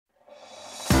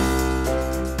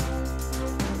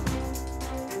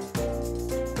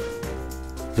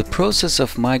The process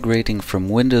of migrating from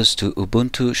Windows to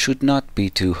Ubuntu should not be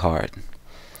too hard.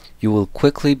 You will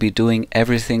quickly be doing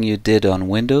everything you did on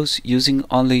Windows using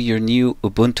only your new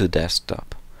Ubuntu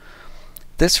desktop.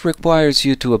 This requires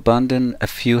you to abandon a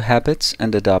few habits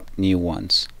and adopt new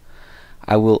ones.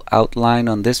 I will outline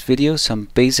on this video some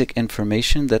basic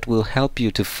information that will help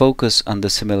you to focus on the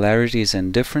similarities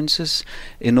and differences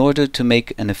in order to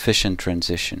make an efficient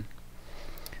transition.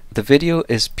 The video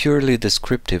is purely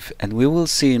descriptive, and we will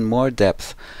see in more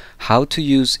depth how to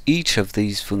use each of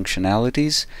these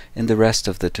functionalities in the rest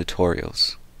of the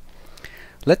tutorials.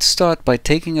 Let's start by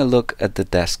taking a look at the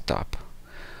desktop.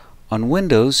 On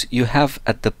Windows, you have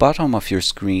at the bottom of your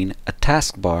screen a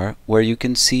taskbar where you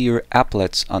can see your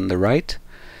applets on the right,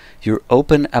 your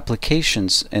open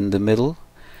applications in the middle,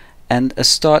 and a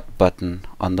start button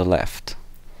on the left.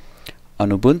 On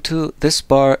Ubuntu, this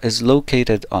bar is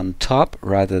located on top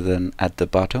rather than at the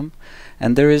bottom,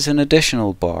 and there is an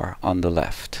additional bar on the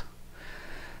left.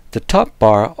 The top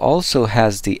bar also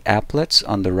has the applets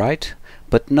on the right,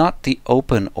 but not the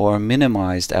open or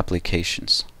minimized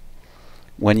applications.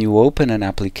 When you open an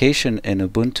application in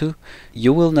Ubuntu,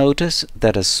 you will notice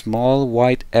that a small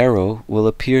white arrow will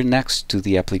appear next to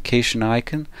the application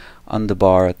icon on the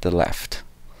bar at the left.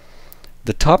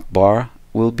 The top bar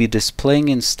will be displaying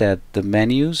instead the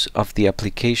menus of the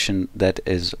application that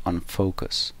is on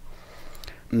focus.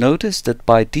 Notice that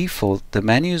by default the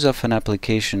menus of an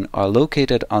application are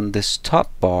located on this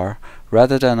top bar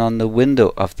rather than on the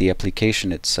window of the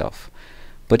application itself,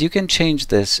 but you can change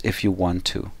this if you want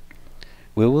to.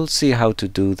 We will see how to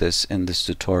do this in this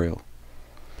tutorial.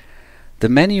 The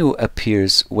menu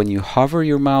appears when you hover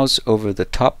your mouse over the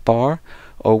top bar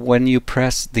or when you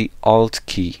press the Alt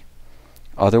key.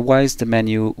 Otherwise, the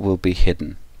menu will be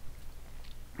hidden.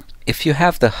 If you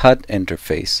have the HUD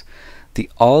interface,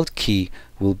 the Alt key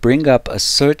will bring up a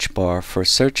search bar for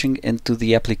searching into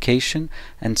the application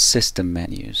and system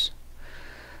menus.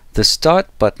 The Start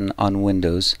button on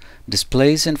Windows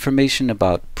displays information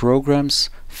about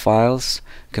programs, files,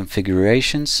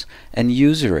 configurations, and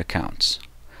user accounts.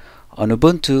 On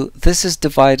Ubuntu, this is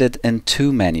divided in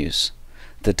two menus: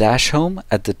 the Dash Home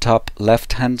at the top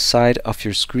left-hand side of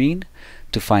your screen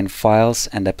to find files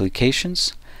and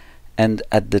applications, and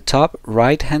at the top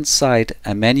right-hand side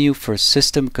a menu for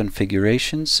system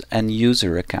configurations and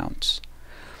user accounts.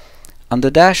 On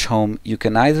the Dash Home, you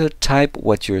can either type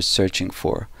what you're searching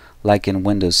for, like in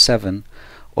Windows 7,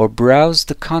 or browse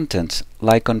the content,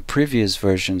 like on previous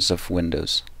versions of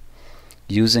Windows,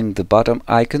 using the bottom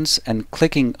icons and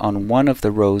clicking on one of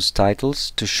the rows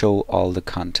titles to show all the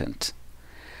content.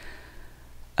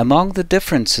 Among the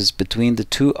differences between the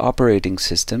two operating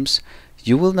systems,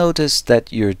 you will notice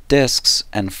that your disks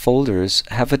and folders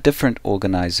have a different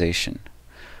organization.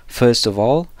 First of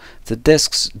all, the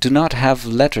disks do not have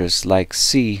letters like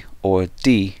C or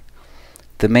D.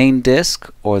 The main disk,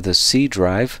 or the C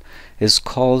drive, is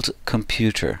called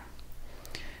Computer.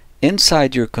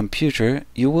 Inside your computer,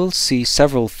 you will see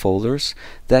several folders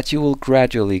that you will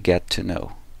gradually get to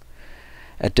know.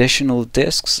 Additional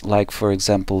disks, like for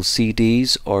example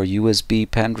CDs or USB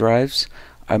pen drives,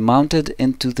 are mounted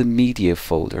into the Media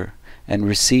folder and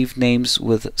receive names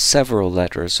with several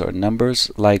letters or numbers,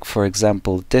 like for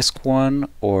example Disk 1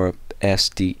 or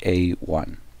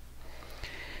SDA1.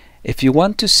 If you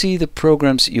want to see the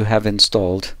programs you have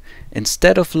installed,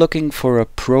 instead of looking for a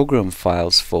Program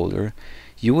Files folder,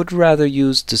 you would rather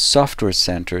use the Software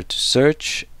Center to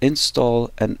search, install,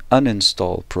 and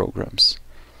uninstall programs.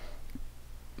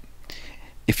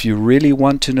 If you really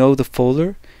want to know the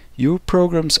folder, your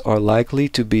programs are likely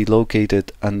to be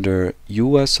located under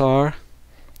USR,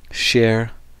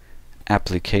 Share,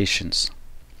 Applications.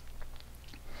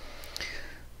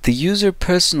 The user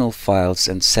personal files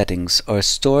and settings are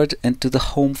stored into the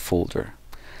Home folder.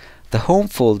 The Home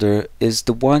folder is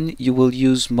the one you will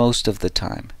use most of the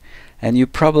time, and you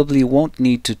probably won't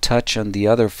need to touch on the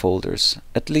other folders,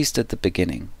 at least at the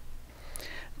beginning.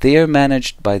 They are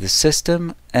managed by the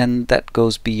system, and that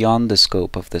goes beyond the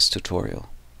scope of this tutorial.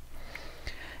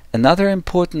 Another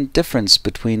important difference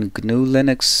between GNU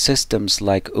Linux systems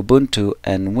like Ubuntu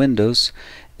and Windows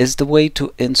is the way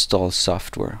to install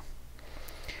software.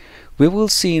 We will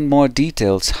see in more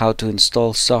details how to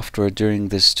install software during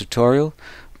this tutorial,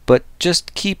 but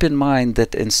just keep in mind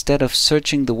that instead of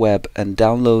searching the web and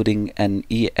downloading an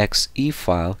exe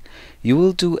file, you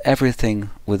will do everything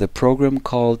with a program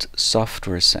called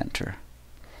Software Center.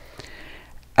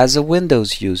 As a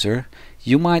Windows user,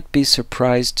 you might be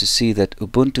surprised to see that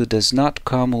Ubuntu does not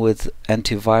come with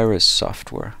antivirus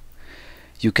software.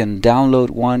 You can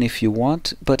download one if you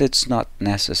want, but it's not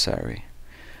necessary.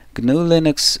 GNU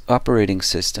Linux operating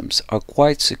systems are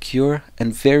quite secure,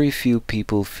 and very few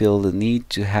people feel the need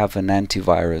to have an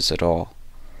antivirus at all.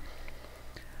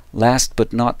 Last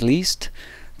but not least,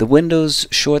 the Windows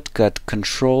shortcut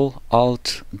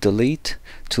Ctrl-Alt-Delete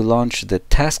to launch the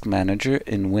Task Manager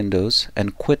in Windows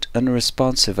and quit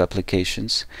unresponsive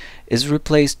applications is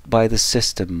replaced by the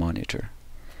System Monitor.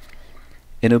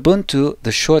 In Ubuntu,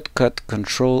 the shortcut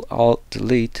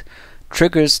Ctrl-Alt-Delete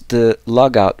triggers the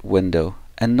logout window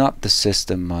and not the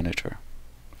System Monitor.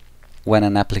 When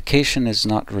an application is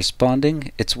not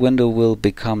responding, its window will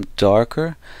become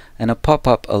darker and a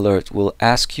pop-up alert will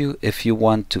ask you if you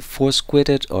want to force quit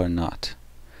it or not.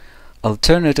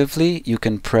 Alternatively, you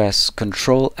can press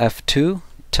Ctrl F2,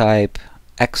 type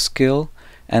xkill,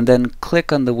 and then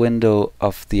click on the window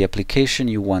of the application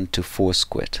you want to force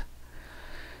quit.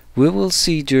 We will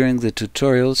see during the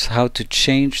tutorials how to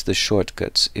change the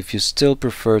shortcuts if you still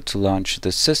prefer to launch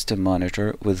the System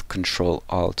Monitor with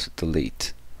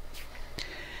Ctrl-Alt-Delete.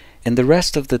 In the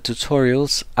rest of the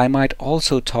tutorials, I might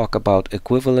also talk about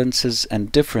equivalences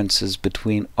and differences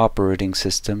between operating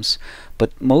systems,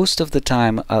 but most of the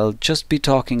time I'll just be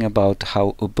talking about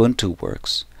how Ubuntu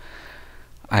works.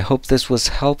 I hope this was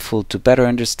helpful to better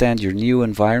understand your new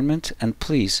environment, and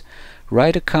please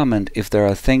write a comment if there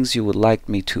are things you would like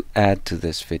me to add to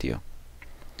this video.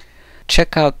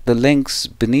 Check out the links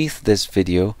beneath this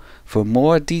video for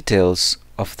more details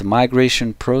of the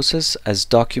migration process as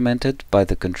documented by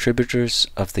the contributors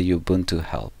of the Ubuntu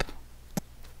help.